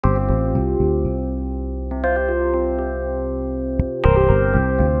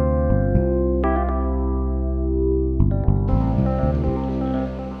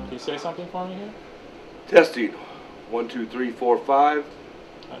something for me here? Testing. 1, 2, 3, 4, 5.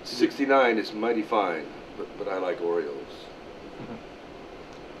 69 is mighty fine, but I like Oreos.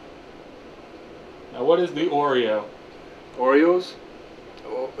 Now, what is the Oreo? Oreos?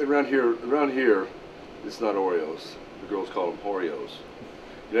 Oh, around here, it's not Oreos. The girls call them Oreos.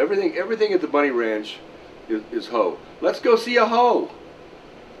 You know, everything at the Bunny Ranch is hoe. Let's go see a hoe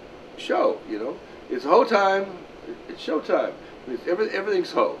show. You know, it's hoe time. It's show time.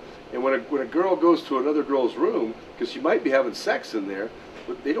 Everything's hoe. And when a girl goes to another girl's room, because she might be having sex in there,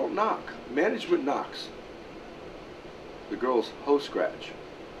 but they don't knock. Management knocks. The girls hoe scratch.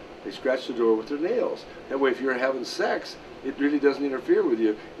 They scratch the door with their nails. That way, if you're having sex, it really doesn't interfere with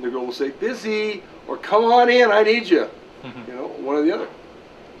you. And the girl will say, busy, or come on in, I need you. You know, one or the other.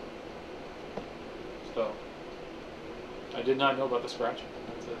 So, I did not know about the scratch.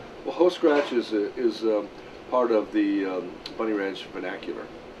 Well, hoe scratch is part of the Bunny Ranch vernacular.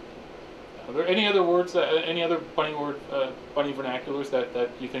 Are there any other words, any other bunny vernaculars that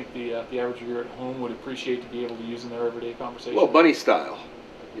you think the average viewer at home would appreciate to be able to use in their everyday conversation? Well, bunny style.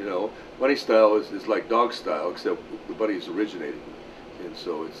 You know, bunny style is like dog style, except the bunnies originated, and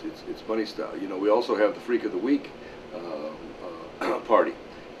so it's bunny style. You know, we also have the Freak of the Week party,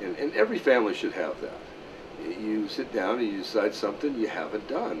 and every family should have that. You sit down and you decide something you haven't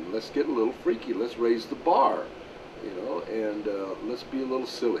done. Let's get a little freaky. Let's raise the bar, you know, and let's be a little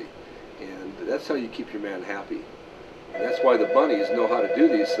silly. And that's how you keep your man happy. And that's why the bunnies know how to do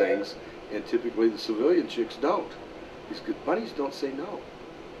these things, and typically the civilian chicks don't. These good bunnies don't say no.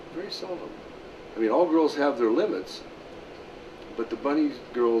 Very seldom. I mean, all girls have their limits, but the bunny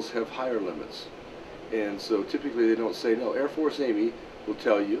girls have higher limits. And so typically they don't say no. Air Force Amy will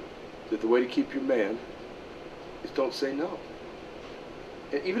tell you that the way to keep your man is don't say no.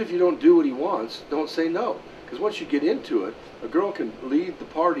 And even if you don't do what he wants, don't say no. Because once you get into it, a girl can lead the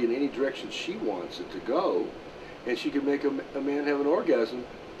party in any direction she wants it to go, and she can make a man have an orgasm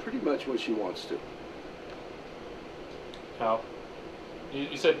pretty much when she wants to. Now,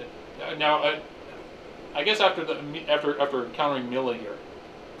 you said now. I guess after encountering Mila here,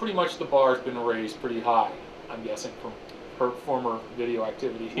 pretty much the bar's been raised pretty high. I'm guessing from her former video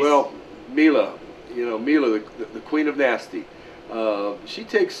activities. Well, Mila, you know, Mila, the queen of nasty. She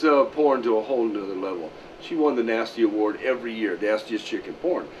takes porn to a whole nother level. She won the Nasty Award every year, Nastiest Chick in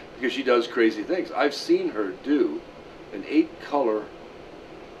Porn, because she does crazy things. I've seen her do an 8-color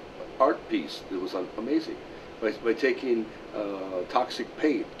art piece that was amazing by taking toxic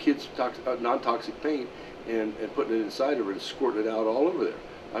paint, non-toxic paint, and putting it inside of her and squirting it out all over there.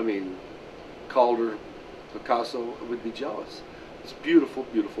 I mean, Calder, Picasso would be jealous. It's beautiful,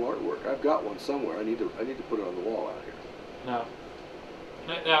 beautiful artwork. I've got one somewhere. I need to put it on the wall out here. Now,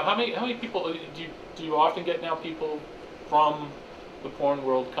 how many people do you often get now? People from the porn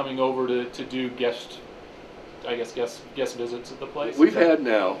world coming over to do guest visits at the place. We've had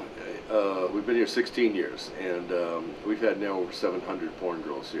now. We've been here 16 years, and we've had now over 700 porn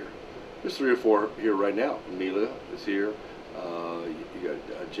girls here. There's 3 or 4 here right now. Mila is here. You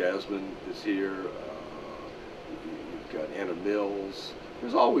got Jasmine is here. You've got Anna Mills.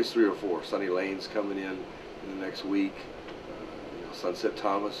 There's always 3 or 4. Sunny Lane's coming in the next week. Sunset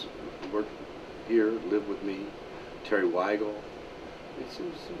Thomas worked here, lived with me. Terry Weigel. It's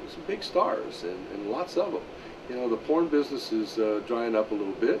some big stars, and lots of them. You know, the porn business is drying up a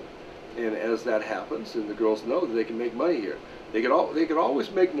little bit, and as that happens, and the girls know that they can make money here. They could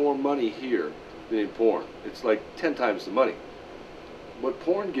always make more money here than in porn. It's like 10 times the money. What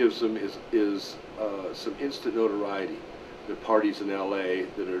porn gives them is some instant notoriety. The parties in LA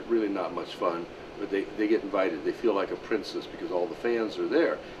that are really not much fun, but they get invited. They feel like a princess because all the fans are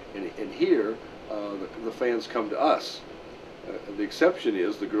there. And here, the fans come to us. The exception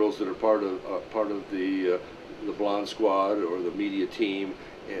is the girls that are part of the Blonde Squad or the media team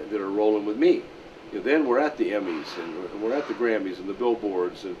that are rolling with me. You know, then we're at the Emmys and we're at the Grammys and the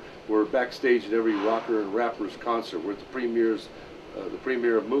Billboards, and we're backstage at every rocker and rapper's concert. We're at the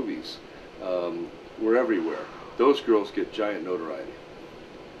premiere of movies. We're everywhere. Those girls get giant notoriety.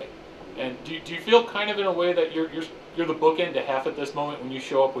 And do you feel kind of in a way that you're the bookend to half at this moment when you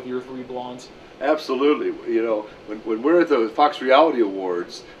show up with your 3 blondes? Absolutely. You know, when we're at the Fox Reality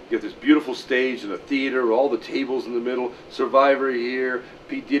Awards, you get this beautiful stage in a theater, all the tables in the middle, Survivor here,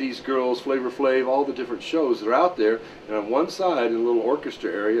 P. Diddy's Girls, Flavor Flav, all the different shows that are out there. And on one side, in a little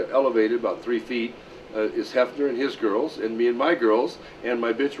orchestra area, elevated about 3 feet, is Hefner and his girls, and me and my girls, and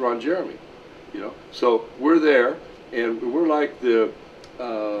my bitch Ron Jeremy. You know, so we're there, and we're like the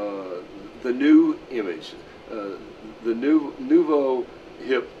new image, the nouveau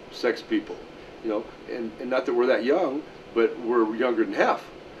hip sex people, you know, and not that we're that young, but we're younger than Hef,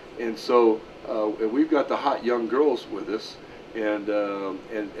 And so and we've got the hot young girls with us, and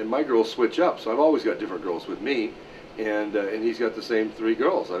my girls switch up. So I've always got different girls with me, and he's got the same 3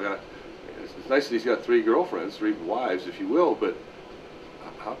 girls. It's nice that he's got 3 girlfriends, 3 wives, if you will, but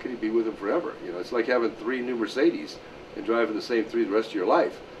how can he be with them forever? You know, it's like having 3 new Mercedes and driving the same 3 the rest of your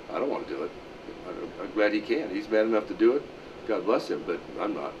life. I don't want to do it. I'm glad he can. He's man enough to do it. God bless him, but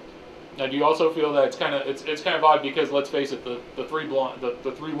I'm not. Now, do you also feel that it's kind of odd because, let's face it, the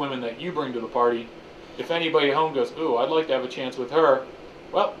 3 women that you bring to the party, if anybody at home goes, ooh, I'd like to have a chance with her,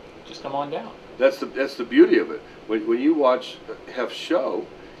 well, just come on down. That's the beauty of it. When you watch Hef's show,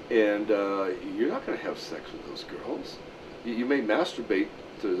 and you're not going to have sex with those girls. You may masturbate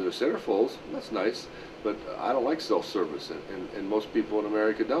to their centerfolds. That's nice, but I don't like self-service, and most people in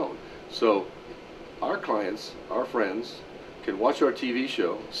America don't. So our clients, our friends, can watch our TV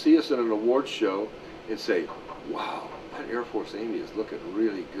show, see us at an awards show, and say, wow, that Air Force Amy is looking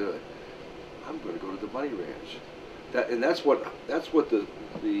really good. I'm going to go to the Bunny Ranch. That's what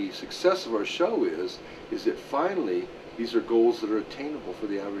the success of our show is that finally these are goals that are attainable for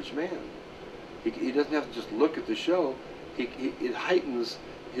the average man. He doesn't have to just look at the show. It heightens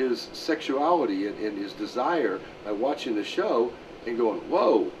his sexuality and his desire by watching the show and going,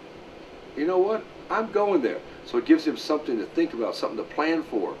 whoa, you know what? I'm going there. So it gives him something to think about, something to plan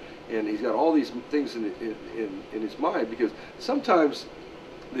for, and he's got all these things in his mind, because sometimes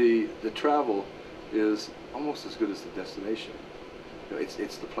the travel is almost as good as the destination. You know,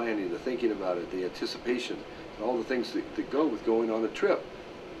 it's the planning, the thinking about it, the anticipation, and all the things that go with going on a trip.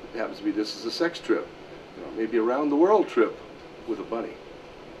 It happens to be this is a sex trip, you know, maybe a around the world trip with a bunny.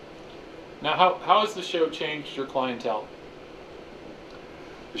 Now, how has the show changed your clientele?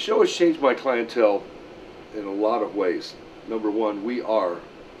 The show has changed my clientele in a lot of ways. Number one, we are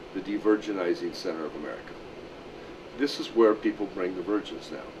the de-virginizing center of America. This is where people bring the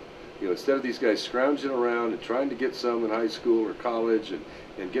virgins now. You know, instead of these guys scrounging around and trying to get some in high school or college and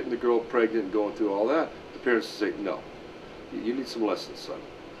getting the girl pregnant and going through all that, the parents say, no, you need some lessons, son.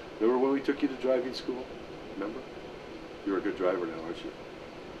 Remember when we took you to driving school? Remember? You're a good driver now, aren't you?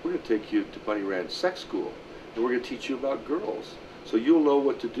 We're going to take you to Bunny Ranch Sex School, and we're going to teach you about girls. So you'll know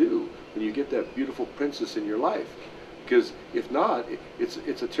what to do when you get that beautiful princess in your life. Because if not, it's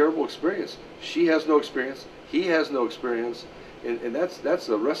a terrible experience. She has no experience. He has no experience. And that's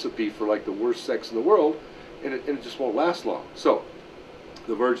a recipe for like the worst sex in the world, and it just won't last long. So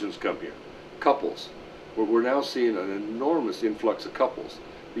the virgins come here. Couples. We're now seeing an enormous influx of couples,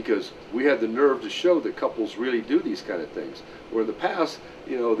 because we had the nerve to show that couples really do these kind of things. Where in the past,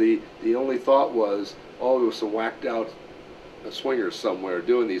 you know, the only thought was, oh, there was some whacked out swingers somewhere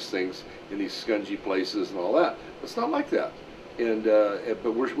doing these things in these scungy places and all that. It's not like that.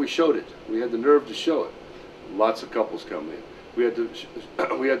 But we showed it. We had the nerve to show it. Lots of couples coming in. We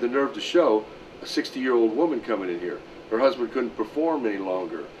had the nerve to show a 60-year-old woman coming in here. Her husband couldn't perform any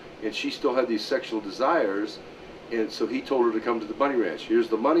longer, and she still had these sexual desires, and so he told her to come to the Bunny Ranch. Here's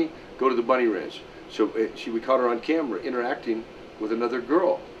the money, go to the Bunny Ranch. So we caught her on camera interacting with another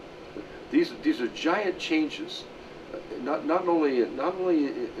girl. These are giant changes, not only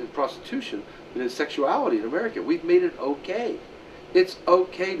in prostitution, but in sexuality in America. We've made it okay. It's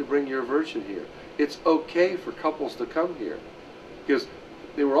okay to bring your virgin here. It's okay for couples to come here, because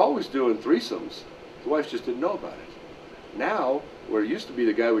they were always doing threesomes. The wives just didn't know about it. Now, where it used to be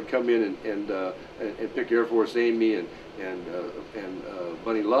the guy would come in and pick Air Force Amy and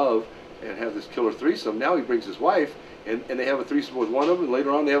Bunny Love and have this killer threesome, now he brings his wife and they have a threesome with one of them, and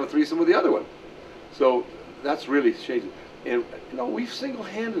later on they have a threesome with the other one. So that's really changing. And you know, we've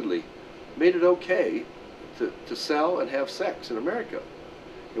single-handedly made it okay to sell and have sex in America.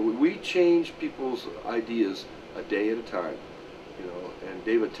 And we change people's ideas a day at a time. You know, and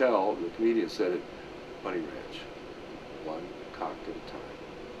Dave Attell, the comedian, said it, Bunny Ranch, one cock at a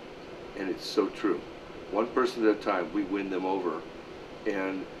time. And it's so true. One person at a time, we win them over.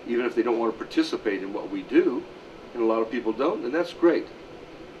 And even if they don't want to participate in what we do, and a lot of people don't, and that's great.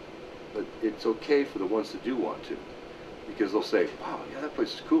 But it's okay for the ones that do want to, because they'll say, wow, yeah, that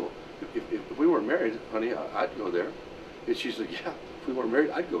place is cool. If we weren't married, honey, I'd go there. And she's like, yeah, if we weren't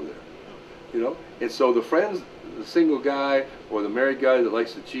married, I'd go there. You know? And so the friends, the single guy or the married guy that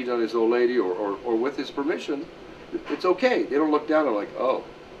likes to cheat on his old lady or with his permission, it's okay. They don't look down and like, oh,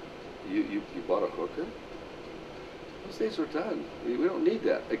 you bought a hooker? Those days are done. We don't need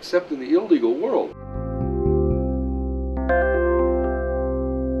that, except in the illegal world.